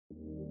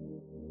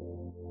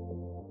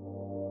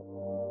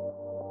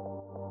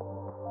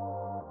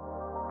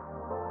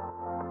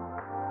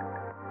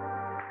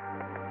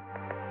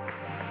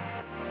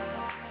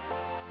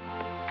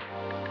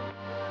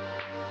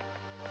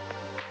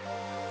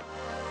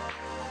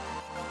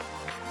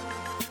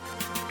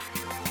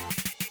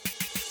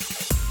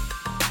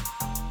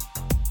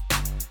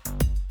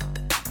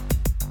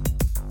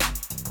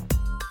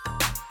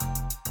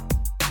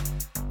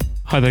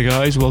Hi there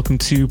guys, welcome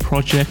to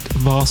Project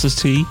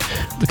Varsity,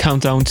 the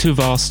countdown to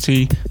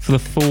Varsity for the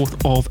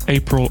 4th of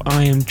April.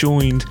 I am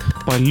joined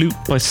by Luke,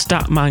 by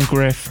Statman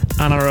Griff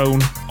and our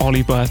own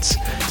Ollie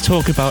to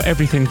talk about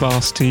everything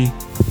Varsity.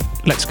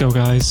 Let's go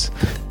guys.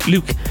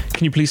 Luke,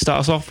 can you please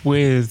start us off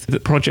with the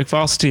Project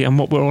Varsity and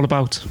what we're all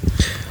about?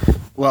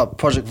 Well,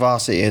 Project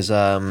Varsity is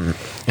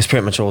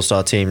pretty much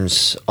all-star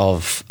teams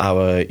of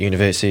our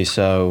university,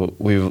 so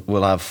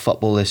we'll have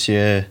football this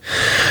year,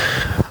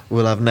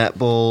 we'll have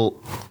netball,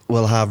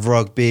 we'll have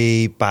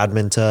rugby,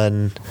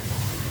 badminton,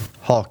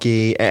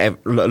 hockey,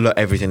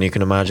 everything you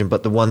can imagine.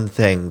 But the one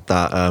thing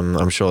that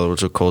I'm sure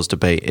will cause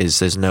debate is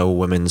there's no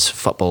women's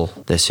football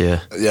this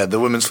year. Yeah, the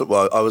women's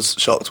football, I was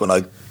shocked when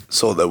I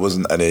saw there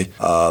wasn't any.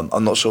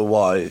 I'm not sure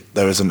why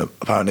there isn't.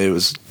 Apparently it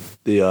was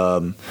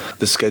the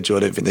schedule.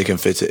 I don't think they can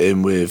fit it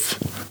in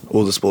with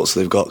all the sports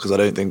they've got, because I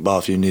don't think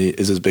Bath Uni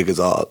is as big as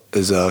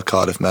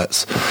Cardiff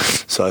Met's.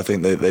 So I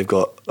think they've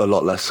got a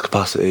lot less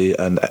capacity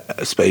and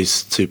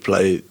space to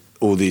play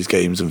all these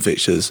games and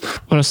fixtures.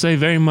 Well, I say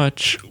very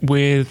much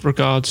with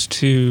regards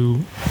to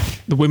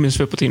the women's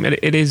football team,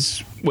 it is,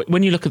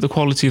 when you look at the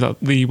quality that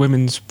the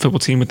women's football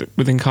team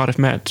within Cardiff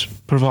Met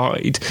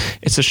provide,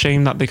 it's a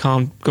shame that they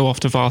can't go off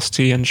to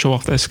Varsity and show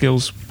off their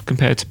skills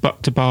compared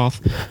to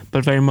Bath,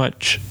 but very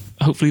much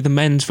hopefully the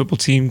men's football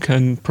team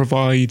can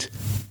provide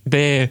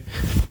their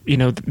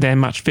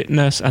match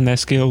fitness and their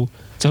skill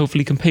to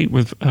hopefully compete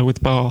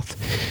with Bath.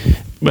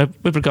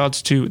 With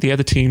regards to the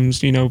other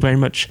teams, very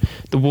much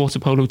the water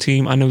polo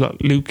team. I know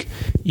that, Luke,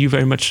 you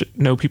very much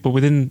know people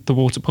within the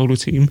water polo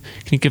team.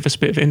 Can you give us a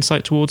bit of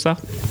insight towards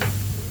that?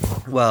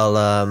 Well,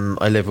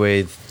 I live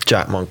with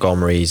Jack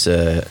Montgomery's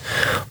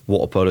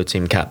water polo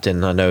team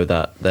captain. I know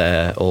that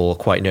they're all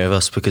quite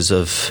nervous because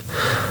of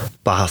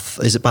Bath.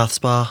 Is it Bath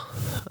Spa?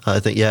 I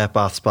think, yeah,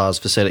 Bath Spa's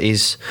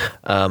facilities.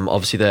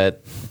 Obviously,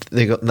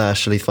 they got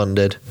nationally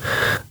funded,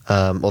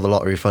 or the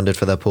lottery funded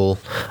for their pool,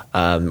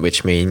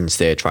 which means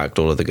they attract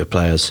all of the good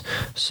players.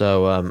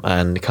 So,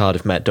 and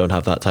Cardiff Met don't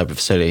have that type of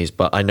facilities,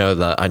 but I know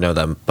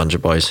them bunch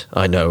of boys.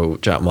 I know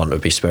Jack Mont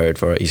would be spurred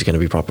for it. He's going to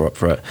be proper up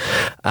for it.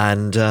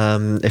 And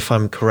if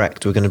I'm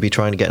correct, we're going to be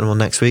trying to get him on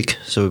next week.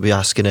 So we'll be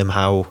asking him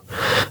how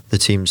the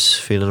team's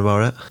feeling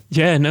about it.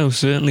 Yeah, no,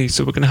 certainly.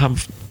 So we're going to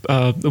have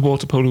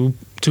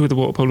two of the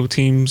water polo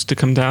teams to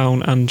come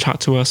down and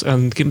chat to us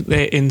and give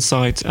their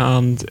insight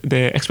and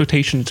their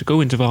expectation to go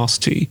into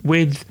Varsity.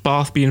 With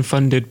Bath being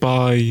funded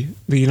by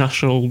the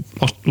National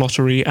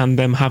Lottery and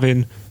them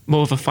having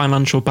more of a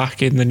financial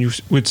backing than you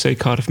would say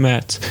Cardiff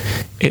Met,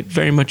 it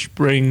very much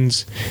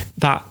brings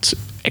that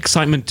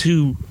excitement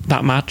to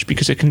that match,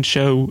 because it can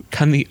show,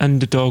 can the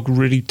underdog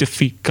really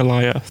defeat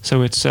Goliath?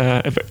 So it's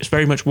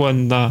very much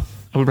one that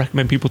I would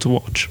recommend people to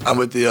watch. And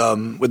with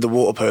the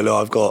water polo,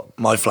 I've got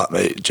my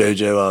flatmate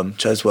Jojo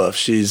Chesworth.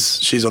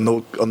 She's on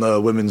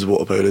the women's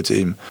water polo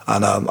team,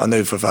 and I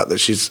know for a fact that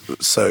she's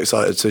so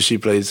excited. So she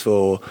plays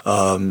for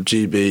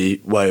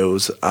GB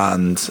Wales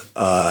and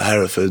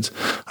Hereford,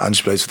 and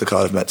she plays for the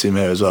Cardiff Met team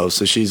here as well.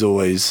 So she's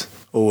always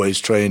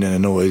training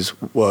and always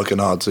working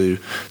hard to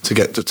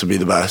get to be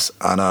the best,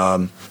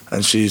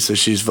 and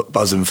she's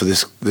buzzing for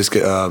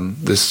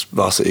this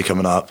varsity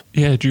coming up.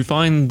 Yeah, do you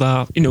find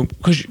that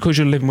because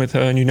you're living with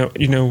her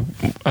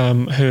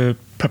and her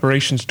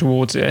preparations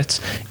towards it,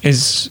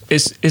 is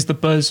the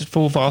buzz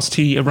for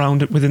varsity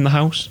around it within the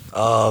house?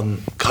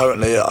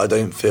 Currently I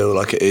don't feel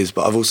like it is,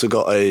 but I've also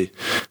got a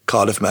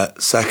Cardiff Met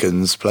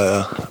seconds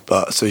player,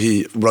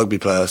 rugby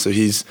player, so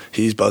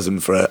he's buzzing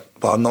for it.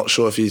 But I'm not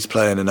sure if he's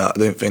playing in that. I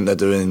don't think they're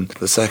doing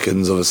the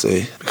seconds,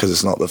 obviously, because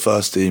it's not the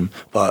first team.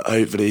 But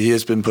hopefully he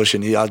has been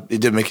pushing. He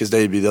did make his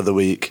debut the other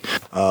week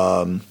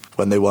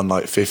when they won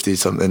like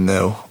 50-something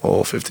 0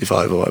 or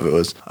 55 or whatever it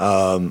was.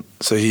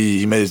 So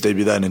he made his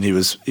debut then, and he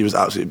was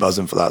absolutely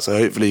buzzing for that. So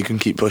hopefully he can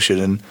keep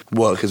pushing and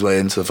work his way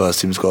into the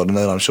first team squad, and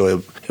then I'm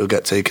sure he'll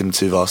get taken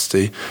to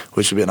Varsity,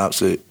 which would be an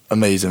absolute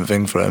amazing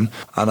thing for him.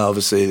 And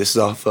obviously this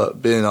is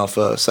being our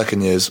first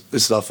second years,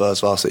 this is our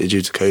first Varsity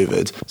due to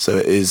COVID, so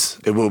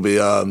it will be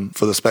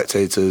for the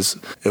spectators,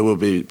 it will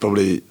be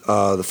probably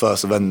the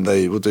first event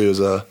they will do as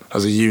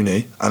a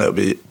uni, and it'll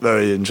be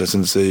very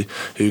interesting to see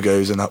who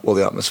goes and what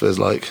the atmosphere is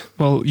like.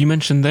 Well, you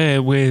mentioned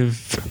there with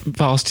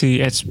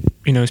Varsity, it's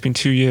been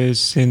 2 years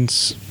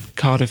since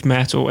Cardiff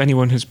Met or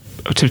anyone has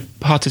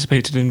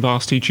participated in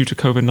Varsity due to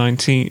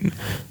COVID-19.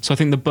 So I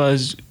think the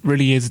buzz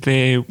really is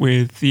there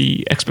with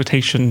the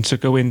expectation to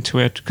go into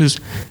it, because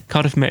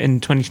Cardiff Met in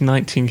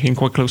 2019 came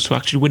quite close to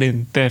actually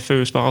winning their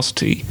first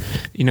Varsity.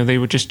 They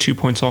were just 2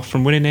 points off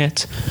from winning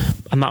it,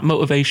 and that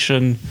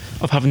motivation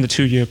of having the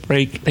 2-year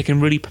break, they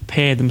can really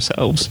prepare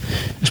themselves,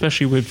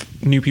 especially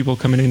with new people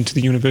coming into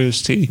the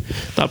university.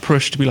 That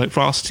push to be like,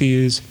 Varsity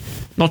is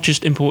not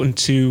just important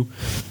to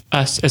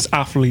us as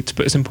athletes,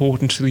 but it's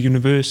important to the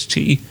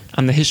university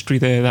and the history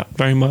there, that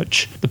very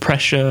much the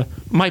pressure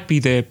might be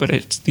there, but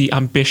it's the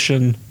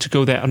ambition to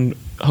go there and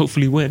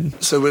hopefully win.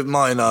 So with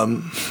mine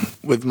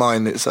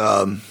it's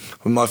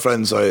with my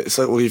friends, sorry, it's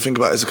like, well, you think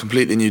about it, it's a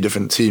completely new,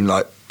 different team.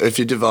 Like, if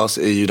you did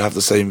varsity, you'd have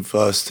the same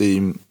first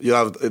team. You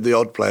have the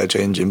odd player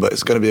changing, but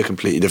it's going to be a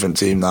completely different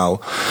team now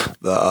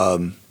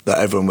that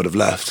everyone would have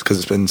left because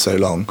it's been so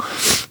long.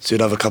 So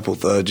you'd have a couple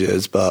third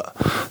years,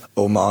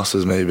 or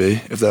masters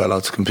maybe if they're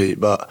allowed to compete.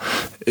 But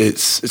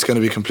it's going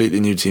to be completely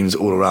new teams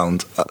all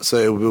around. So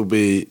it'll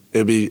be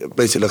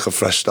basically like a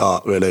fresh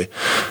start, really,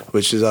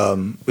 which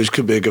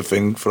could be a good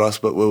thing for us.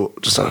 But we'll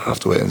just have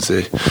to wait and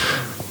see.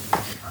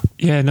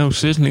 Yeah, no,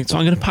 certainly. So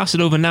I'm going to pass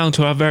it over now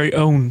to our very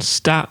own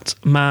stat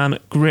man,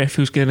 Griff,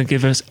 who's going to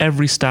give us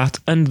every stat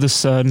under the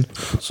sun.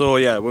 So,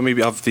 yeah, when we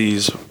have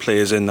these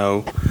players in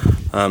now,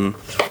 I'm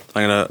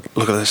going to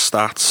look at their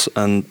stats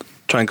and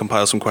try and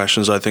compile some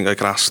questions I think I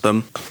could ask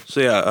them.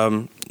 So,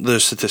 yeah, the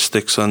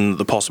statistics and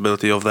the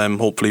possibility of them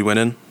hopefully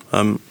winning.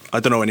 I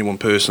don't know anyone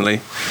personally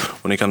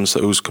when it comes to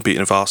who's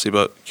competing in varsity,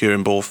 but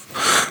hearing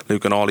both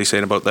Luke and Ollie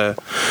saying about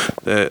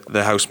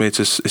their housemates,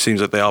 it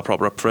seems like they are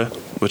proper up for it,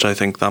 which I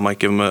think that might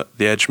give them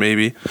the edge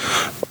maybe,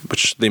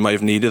 which they might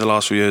have needed the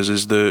last few years,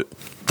 is the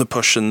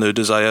push and the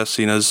desire,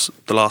 seen as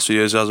the last few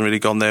years hasn't really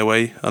gone their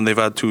way and they've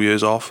had 2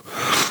 years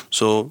off.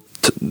 So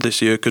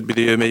this year could be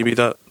the year maybe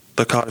that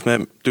the Cardiff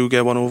Met do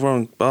get one over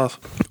on Bath.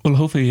 Well,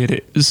 hopefully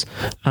it is.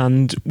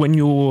 And when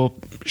you're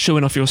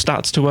showing off your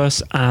stats to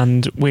us,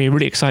 and we're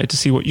really excited to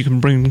see what you can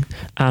bring,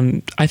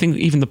 and I think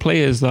even the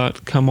players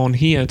that come on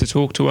here to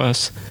talk to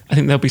us, I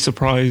think they'll be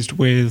surprised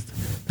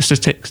with the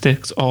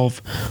statistics of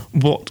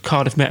what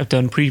Cardiff Met have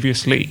done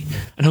previously,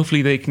 and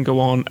hopefully they can go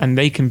on and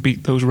they can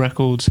beat those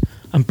records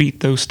and beat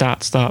those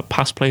stats that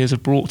past players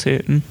have brought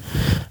in.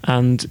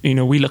 And, you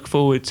know, we look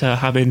forward to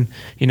having,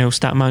 you know,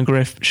 Statman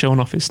Griff showing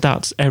off his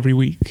stats every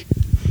week.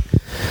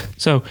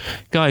 So,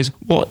 guys,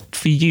 what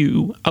for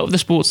you, out of the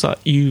sports that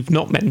you've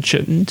not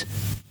mentioned,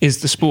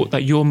 is the sport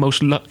that you're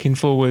most looking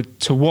forward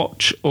to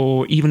watch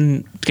or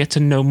even get to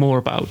know more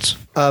about?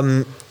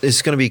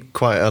 It's going to be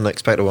quite an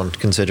unexpected one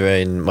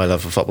considering my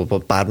love for football,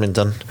 but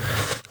badminton.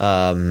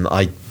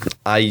 I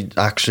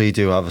actually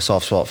do have a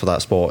soft spot for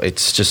that sport.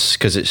 It's just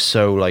because it's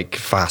so like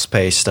fast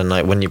paced, and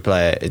like when you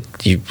play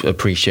it, you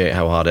appreciate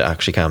how hard it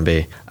actually can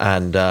be.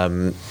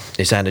 And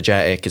it's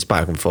energetic, it's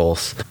back and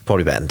forth.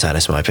 Probably better than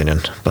tennis in my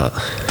opinion. But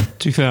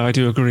to be fair, I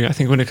do agree. I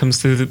think when it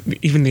comes to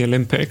even the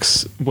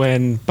Olympics,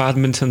 when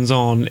badminton's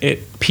on,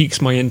 it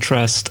piques my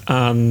interest,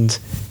 and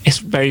it's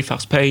very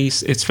fast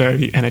paced, it's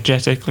very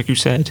energetic, like you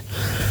said,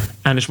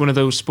 and it's one of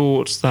those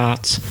sports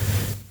that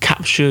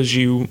captures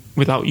you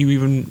without you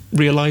even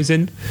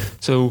realising.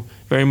 So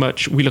very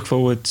much we look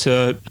forward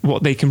to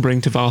what they can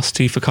bring to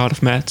varsity for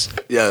Cardiff Met.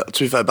 Yeah,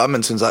 to be fair,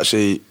 badminton's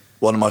actually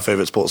one of my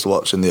favourite sports to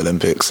watch in the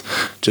Olympics,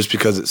 just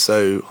because it's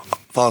so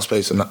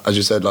fast-paced and, as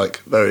you said, like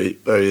very,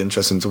 very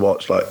interesting to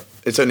watch. Like,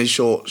 it's only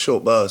short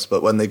bursts,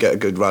 but when they get a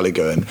good rally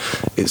going,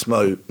 it's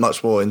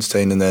much more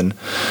entertaining than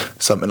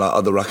something like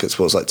other racket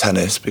sports like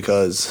tennis,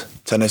 because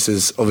tennis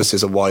is obviously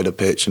a wider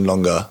pitch and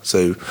longer,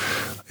 so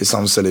it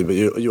sounds silly, but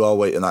you are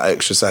waiting that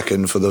extra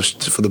second for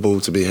the ball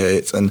to be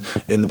hit. And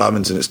in the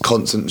badminton, it's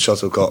constant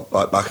shuttlecock,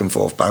 like back and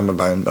forth, bang, bang,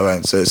 bang,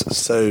 around. So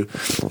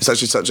it's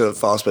actually such a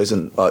fast-paced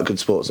and like good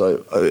sport.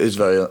 So it is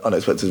very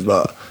unexpected,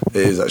 but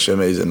it is actually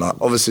amazing. Like,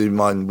 obviously,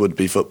 mine would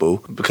be football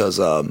because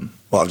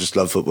I've just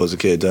loved football as a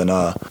kid, and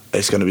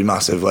it's going to be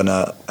massive when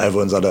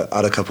everyone's had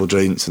a couple of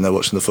drinks and they're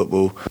watching the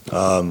football.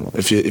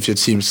 If your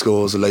team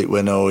scores a late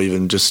winner or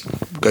even just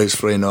goes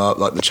 3-0 up,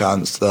 like the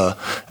chance,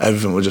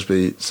 everything will just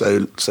be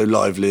so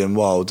lively and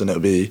wild, and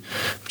it'll be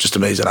just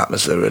amazing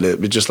atmosphere. Really,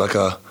 it'd be just like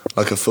a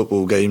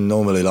football game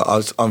normally. Like,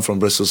 I'm from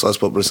Bristol, so I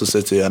support Bristol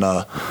City, and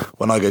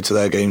when I go to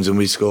their games and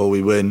we score,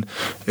 we win.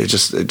 It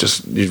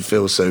just you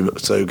feel so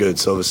good.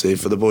 So obviously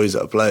for the boys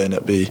that are playing,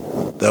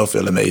 they'll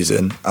feel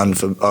amazing, and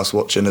for us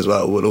watching as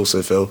well, we'll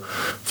also feel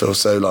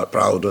so like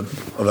proud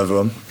of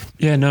everyone.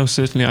 Yeah, no,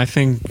 certainly. I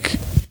think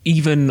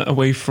even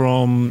away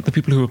from the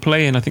people who are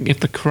playing, I think if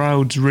the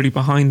crowd's really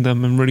behind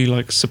them and really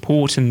like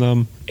supporting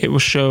them, it will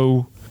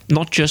show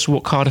not just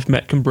what Cardiff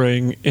Met can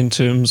bring in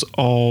terms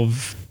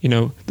of, you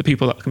know, the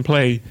people that can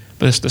play,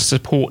 but it's the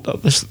support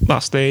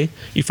that's there.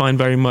 You find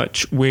very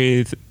much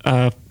with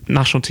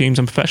national teams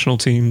and professional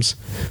teams,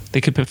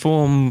 they could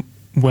perform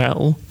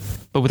well,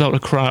 but without a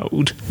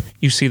crowd,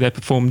 you see their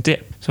perform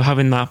dip. So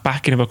having that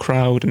backing of a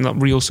crowd and that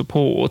real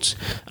support,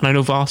 and I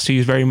know varsity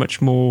is very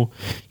much more,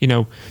 you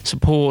know,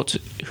 support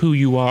who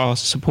you are,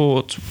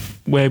 support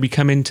where we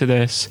come into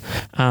this,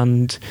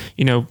 and,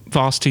 you know,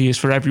 varsity is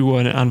for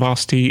everyone, and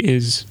varsity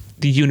is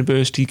the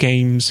university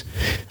games.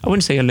 I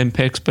wouldn't say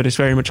Olympics, but it's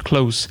very much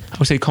close. I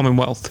would say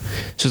Commonwealth.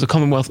 So it's the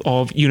Commonwealth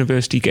of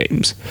university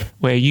games,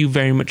 where you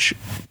very much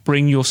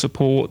bring your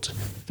support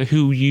for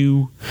who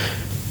you're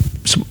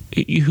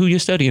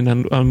studying,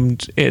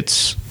 and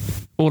it's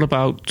all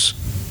about,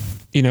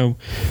 you know,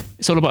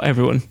 it's all about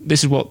everyone.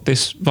 This is what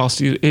this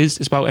varsity is.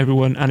 It's about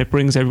everyone, and it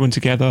brings everyone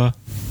together.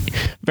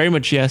 Very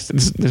much, yes,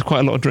 there's quite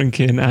a lot of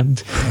drinking,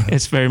 and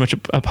it's very much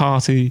a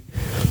party,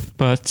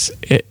 but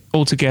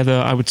altogether,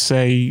 I would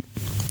say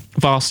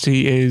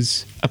varsity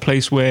is a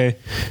place where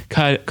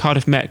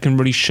Cardiff Met can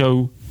really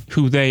show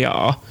who they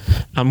are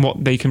and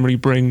what they can really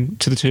bring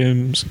to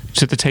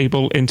the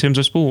table in terms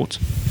of sport.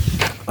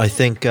 I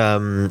think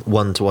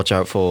one to watch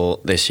out for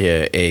this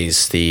year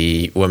is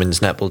the women's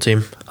netball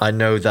team. I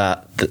know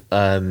that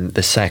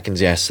the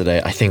seconds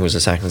yesterday, I think it was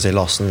the seconds, they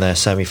lost in their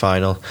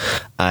semi-final,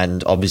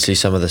 and obviously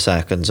some of the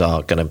seconds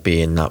are going to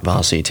be in that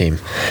varsity team.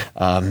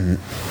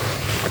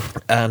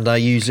 And I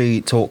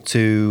usually talk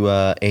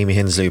to Amy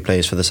Hinsley, who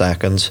plays for the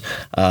seconds.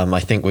 I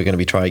think we're going to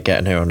be trying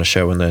getting her on the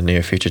show in the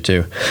near future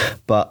too.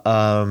 But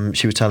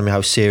she was telling me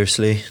how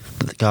seriously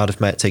the Cardiff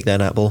Met take their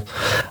netball,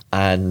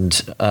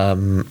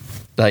 and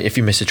like if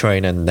you miss a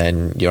training,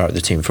 then you're out of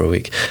the team for a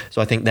week.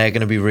 So I think they're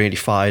going to be really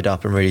fired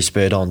up and really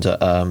spurred on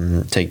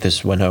to take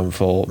this win home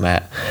for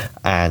Met.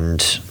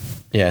 And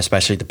yeah,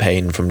 especially the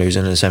pain from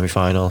losing in the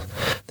semi-final.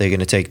 They're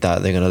going to take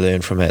that, they're going to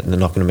learn from it, and they're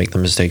not going to make the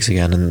mistakes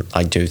again. And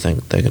I do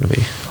think they're going to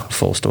be a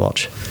force to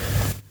watch.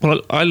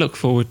 Well, I look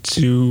forward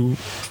to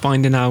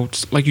finding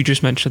out, like you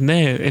just mentioned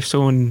there, if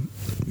someone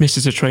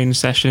misses a training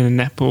session in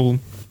netball,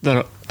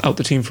 they're out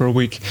the team for a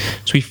week.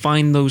 So we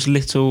find those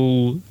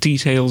little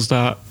details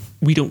that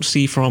we don't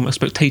see from a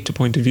spectator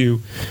point of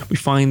view. We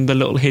find the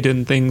little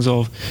hidden things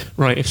of,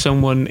 right, if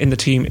someone in the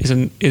team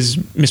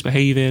is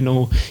misbehaving,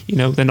 or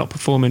they're not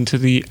performing to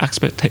the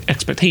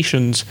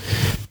expectations,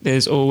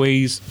 there's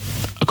always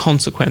a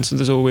consequence, and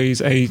there's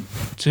always a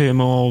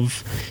term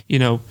of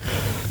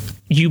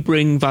you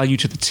bring value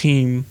to the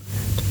team,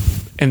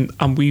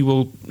 and we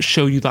will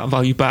show you that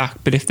value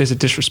back. But if there's a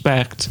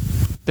disrespect,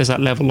 there's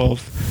that level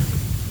of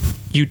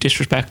you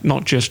disrespect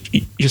not just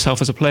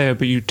yourself as a player,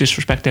 but you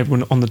disrespect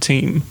everyone on the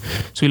team.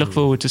 So we look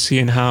forward to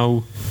seeing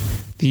how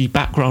the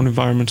background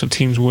environment of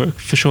teams work,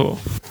 for sure.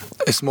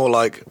 It's more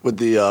like with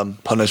the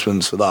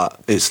punishments for that,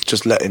 it's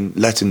just letting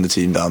the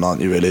team down,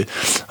 aren't you, really?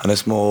 And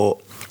it's more,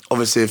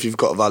 obviously, if you've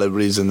got a valid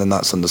reason, then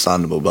that's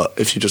understandable. But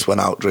if you just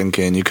went out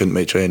drinking, you couldn't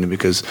make training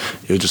because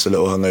you were just a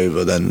little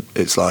hungover, then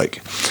it's like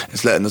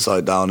it's letting the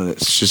side down, and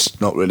it's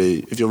just not really.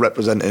 If you're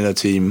representing a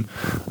team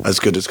as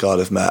good as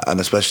Cardiff Met, and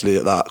especially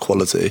at that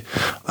quality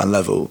and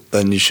level,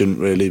 then you shouldn't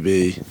really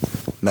be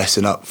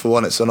messing up. For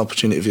one, it's an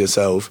opportunity for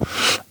yourself,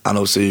 and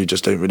also you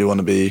just don't really want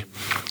to be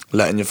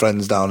letting your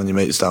friends down and your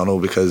mates down, all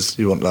because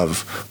you want to have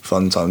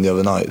fun time the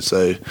other night.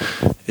 So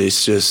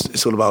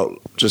it's all about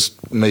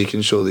just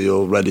making sure that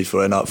you're ready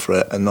for it and up for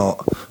it, and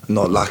not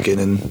lacking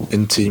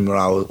in team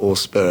morale or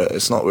spirit.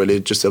 It's not really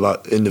just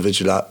about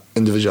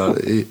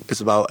individuality,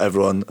 it's about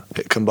everyone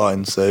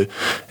combined. So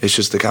it's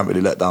just they can't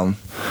really let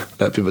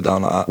people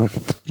down like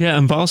that. Yeah,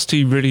 and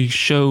Varsity really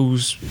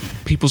shows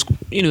people's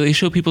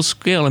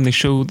skill, and they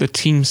show the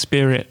team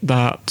spirit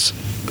that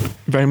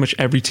very much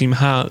every team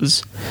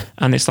has.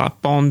 And it's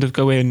that bond of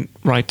going,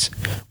 right,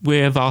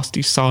 we're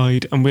Varsity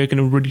side, and we're going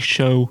to really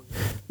show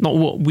not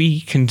what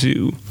we can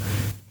do,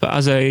 but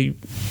as a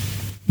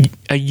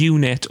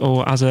unit,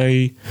 or as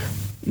a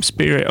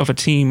spirit of a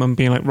team, and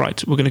being like,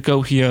 right, we're going to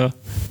go here.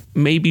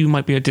 Maybe we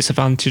might be at a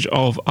disadvantage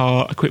of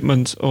our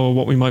equipment or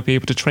what we might be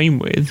able to train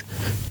with,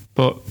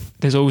 but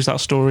there's always that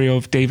story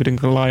of David and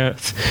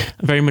Goliath.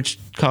 And very much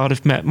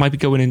Cardiff Met might be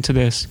going into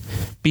this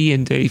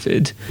being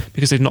David,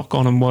 because they've not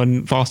gone and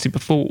won Varsity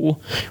before,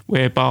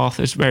 where Bath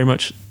is very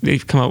much,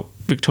 they've come out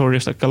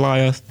victorious like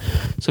Goliath.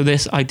 So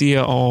this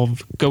idea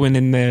of going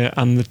in there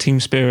and the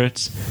team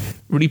spirits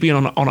really being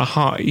on a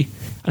high,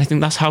 and I think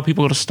that's how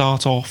people got to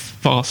start off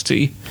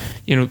Varsity.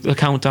 The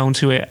countdown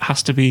to it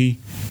has to be,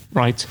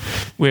 right,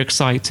 we're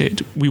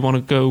excited, we want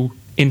to go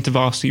into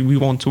Varsity, we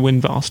want to win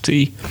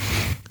Varsity.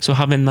 So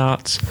having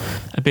that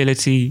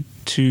ability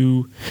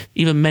to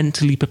even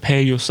mentally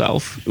prepare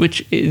yourself,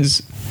 which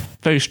is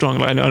very strong.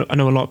 Like I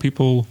know a lot of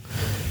people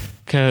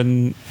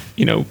can,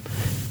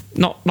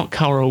 not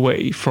cower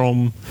away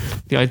from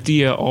the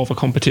idea of a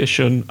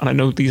competition, and I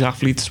know these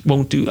athletes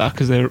won't do that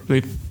because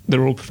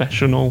they're all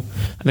professional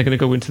and they're going to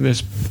go into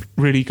this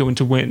really going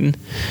to win.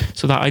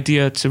 So that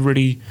idea to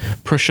really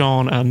push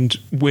on and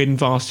win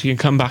Varsity and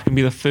come back and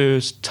be the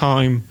first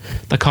time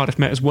that Cardiff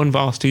Met has won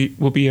Varsity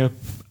will be a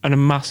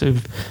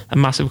massive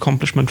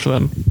accomplishment for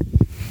them.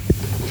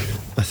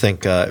 I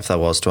think if that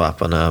was to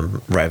happen,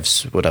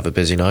 Revs would have a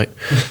busy night,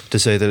 to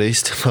say the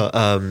least. But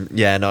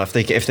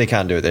if they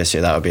can do it this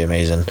year, that would be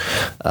amazing,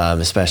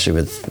 especially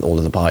with all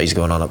of the parties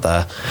going on up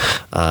there.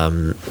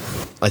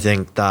 I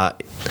think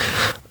that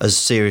as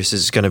serious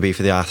as it's going to be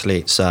for the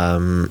athletes,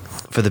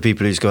 for the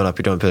people who's going up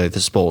who don't play the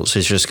sports,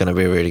 it's just going to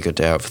be a really good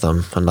day out for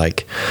them, and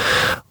like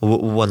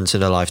once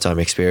in a lifetime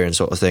experience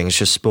sort of thing. It's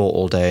just sport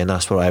all day, and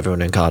that's what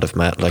everyone in Cardiff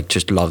Met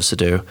just loves to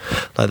do.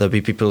 Like there'll be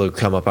people who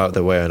come up out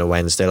their way on a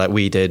Wednesday, like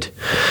we did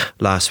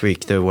last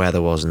week. The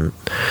weather wasn't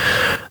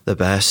the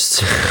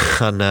best,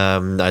 and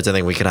I don't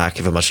think we could hack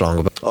it for much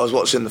longer. But I was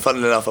watching,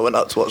 funnily enough, I went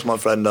up to watch my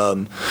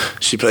friend,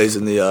 she plays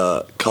in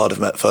the Cardiff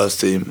Met first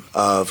team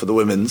for the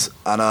women's,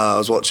 and I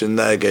was watching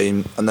their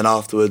game, and then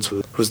afterwards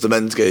was the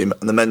men's game,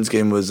 and the men's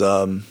game was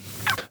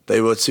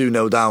they were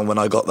 2-0 down when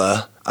I got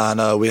there,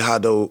 and we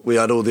had all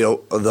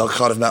the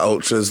Cardiff Met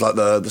ultras, like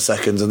the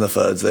seconds and the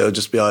thirds. They were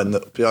just behind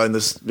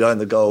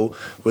the goal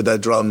with their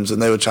drums,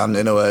 and they were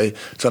chanting away,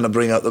 trying to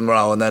bring up the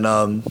morale. And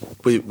then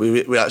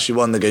we actually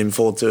won the game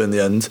 4-2 in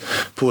the end,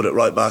 pulled it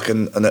right back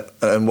and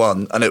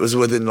won. And it was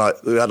within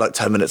we had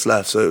 10 minutes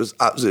left, so it was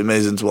absolutely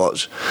amazing to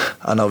watch.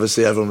 And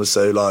obviously everyone was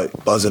so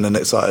buzzing and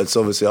excited.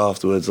 So obviously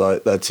afterwards,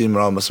 their team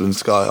morale must have been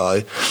sky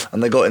high,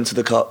 and they got into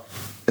the cup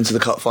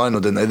final,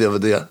 didn't they, the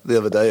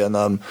other day? And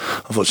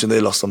unfortunately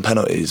they lost on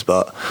penalties.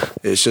 But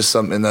it's just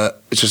something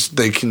that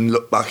they can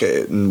look back at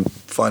it and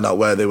find out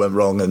where they went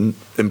wrong and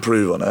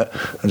improve on it,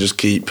 and just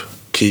keep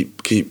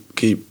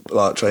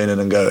training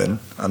and going,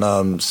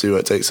 and see where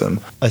it takes them.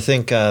 I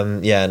think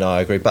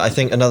I agree, but I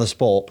think another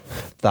sport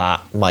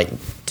that might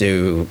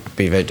doing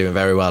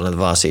very well in the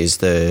varsity is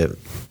the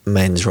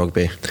men's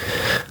rugby.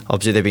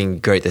 Obviously they've been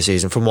great this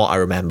season from what I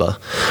remember.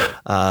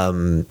 I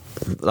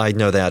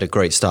know they had a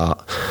great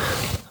start.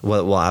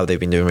 How they've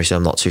been doing recently,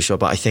 I'm not too sure,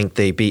 but I think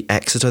they beat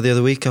Exeter the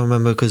other week. I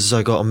remember because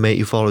I got a mate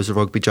who follows the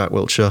rugby, Jack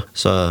Wiltshire.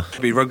 So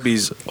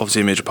rugby's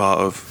obviously a major part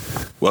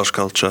of Welsh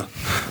culture,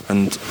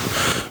 and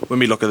when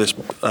we look at this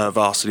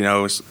varsity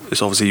now, it's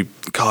obviously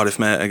Cardiff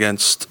Met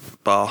against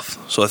Bath.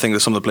 So I think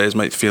that some of the players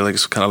might feel like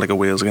it's kind of like a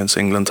Wales against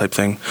England type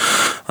thing,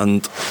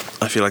 and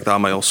I feel like that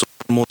might also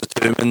more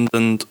determined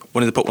and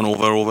wanting to put one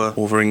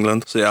over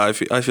England. So yeah,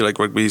 I feel like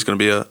rugby is going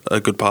to be a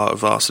good part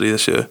of varsity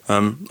this year.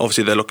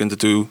 Obviously they're looking to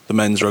do the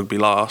men's rugby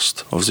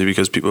last, obviously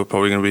because people are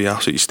probably going to be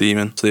absolutely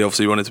steaming, so they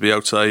obviously want it to be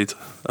outside.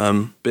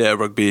 But yeah,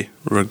 rugby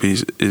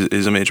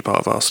is a major part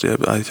of varsity,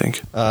 I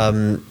think.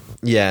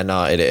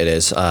 It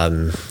is.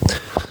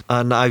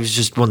 And I was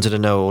just wanted to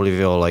know all of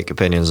your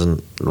opinions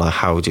and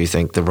how do you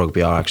think the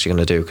rugby are actually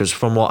going to do? Because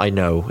from what I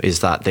know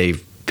is that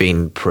they've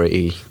been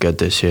pretty good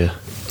this year.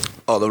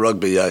 Oh, the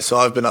rugby, yeah. So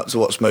I've been up to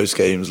watch most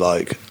games.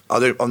 I'm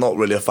not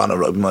really a fan of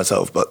rugby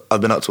myself, but I've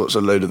been up to watch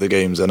a load of the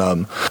games,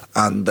 and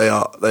they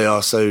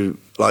are so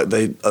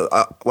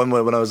when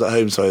I was at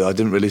home, sorry, we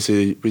didn't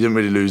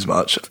really lose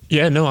much.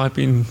 Yeah, no, I've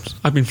been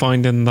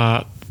finding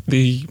that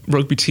the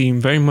rugby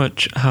team very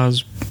much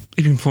has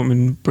been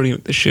performing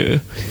brilliant this year.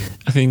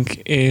 I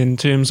think in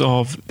terms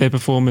of their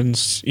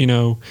performance,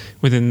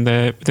 within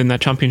their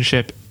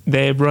championship,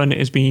 their run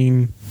has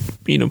been,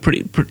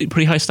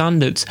 pretty high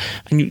standards.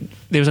 And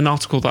there was an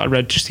article that I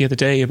read just the other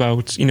day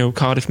about,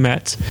 Cardiff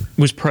Met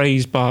was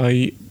praised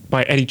by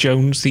Eddie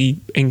Jones, the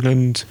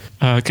England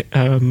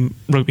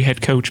rugby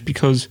head coach,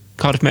 because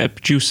Cardiff Met are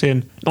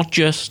producing not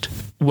just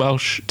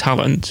Welsh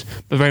talent,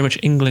 but very much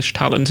English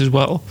talent as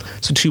well.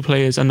 So 2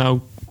 players are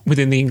now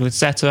within the England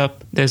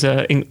setup. There's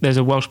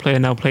a Welsh player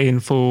now playing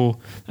for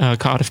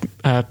Cardiff,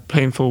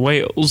 playing for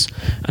Wales,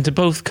 and to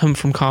both come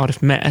from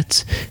Cardiff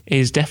Met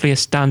is definitely a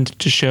standard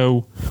to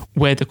show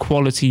where the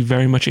quality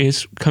very much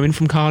is coming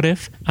from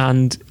Cardiff,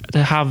 and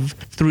to have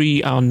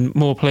 3 and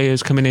more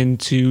players coming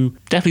into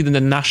definitely the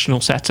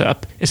national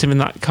setup is something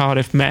that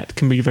Cardiff Met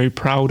can be very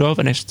proud of,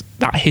 and it's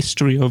that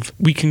history of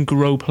we can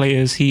grow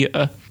players here,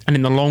 and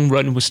in the long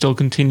run we're still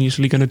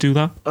continuously going to do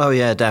that. Oh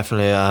yeah,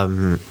 definitely,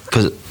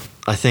 because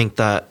I think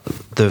that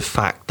the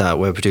fact that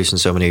we're producing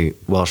so many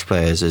Welsh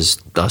players is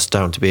that's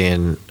down to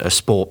being a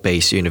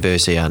sport-based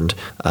university, and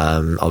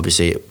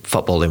obviously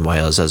football in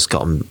Wales has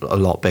gotten a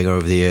lot bigger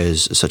over the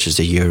years, such as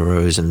the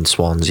Euros and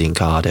Swansea and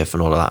Cardiff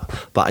and all of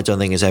that. But I don't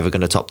think it's ever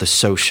going to top the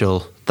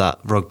social that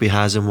rugby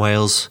has in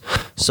Wales.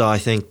 So I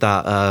think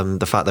that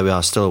the fact that we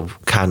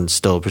can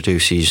still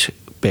produce these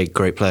big,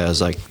 great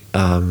players like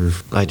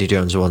ID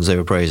Jones, the ones they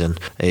were praising,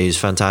 is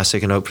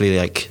fantastic, and hopefully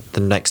the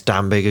next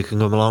Dan Bigger can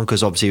come along,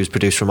 because obviously he was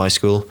produced from my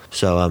school.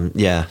 So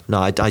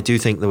I do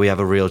think that we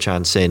have a real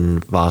chance in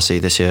varsity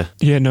this year.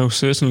 Yeah, no,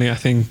 certainly. I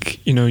think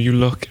you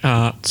look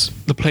at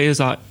the players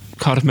that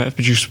Cardiff Met have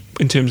produced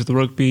in terms of the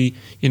rugby.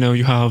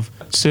 You have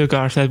Sir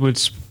Gareth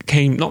Edwards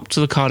came not to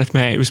the Cardiff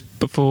Met, it was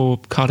before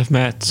Cardiff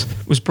Met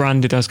was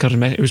branded as Cardiff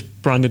Met, it was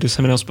branded as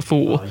something else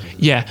before.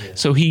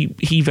 So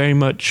he very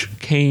much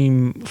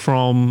came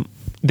from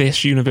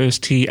this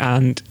university,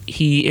 and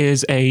he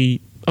is I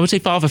would say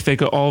father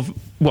figure of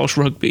Welsh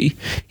rugby.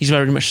 He's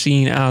very much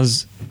seen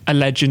as a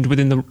legend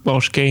within the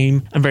Welsh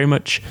game, and very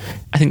much,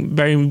 I think,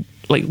 very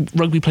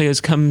rugby players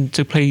come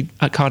to play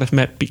at Cardiff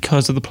Met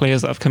because of the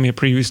players that have come here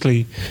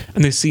previously,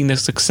 and they've seen the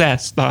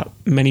success that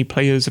many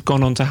players have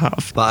gone on to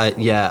have. But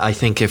I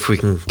think if we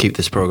can keep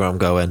this programme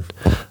going,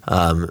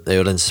 it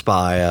will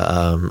inspire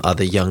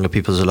other younger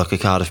people to look at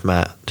Cardiff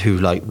Met who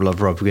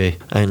love rugby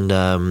and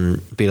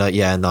be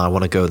I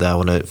want to go there, I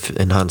want to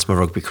enhance my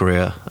rugby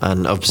career.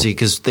 And obviously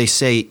because they've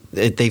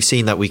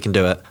seen that we can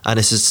do it, and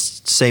it's the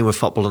same with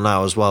football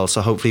now as well,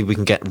 so hopefully we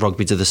can get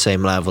rugby to the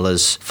same level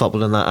as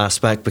football in that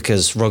aspect,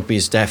 because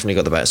rugby's definitely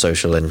got the better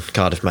social in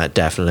Cardiff Met,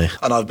 definitely.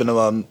 And I've been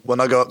when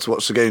I go up to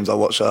watch the games, I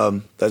watch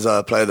there's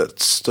a player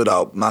that stood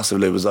out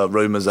massively, was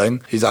Roma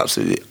Zeng. He's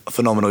absolutely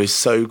phenomenal. He's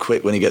so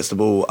quick when he gets the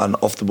ball and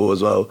off the ball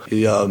as well.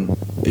 He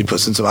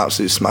puts in some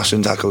absolute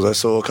smashing tackles. I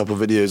saw a couple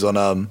of videos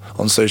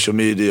on social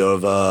media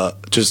of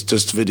just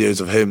videos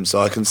of him, so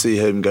I can see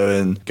him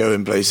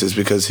going places,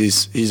 because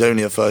he's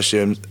only a first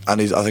year, and I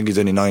think he's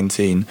only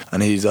 19,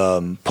 and he's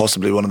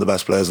possibly one of the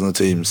best players on the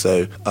team.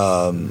 So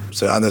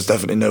and there's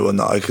definitely no one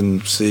that I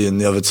can see in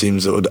the other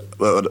teams that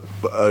would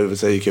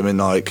overtake him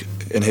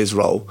in his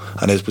role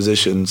and his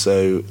position.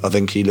 So I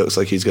think he looks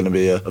like he's going to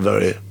be a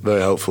very,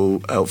 very helpful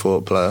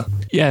player.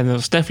 Yeah, and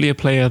there's definitely a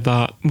player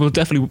that we'll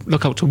definitely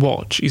look out to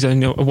watch. He's a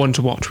one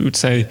to watch, we would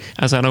say,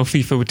 as I know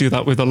FIFA would do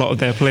that with a lot of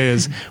their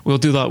players. We'll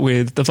do that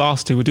with the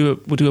Varsity. We'll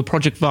do a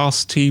Project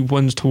Varsity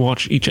ones to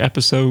watch each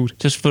episode,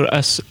 just for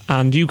us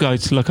and you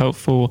guys to look out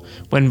for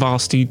when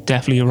Varsity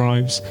definitely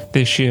arrives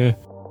this year.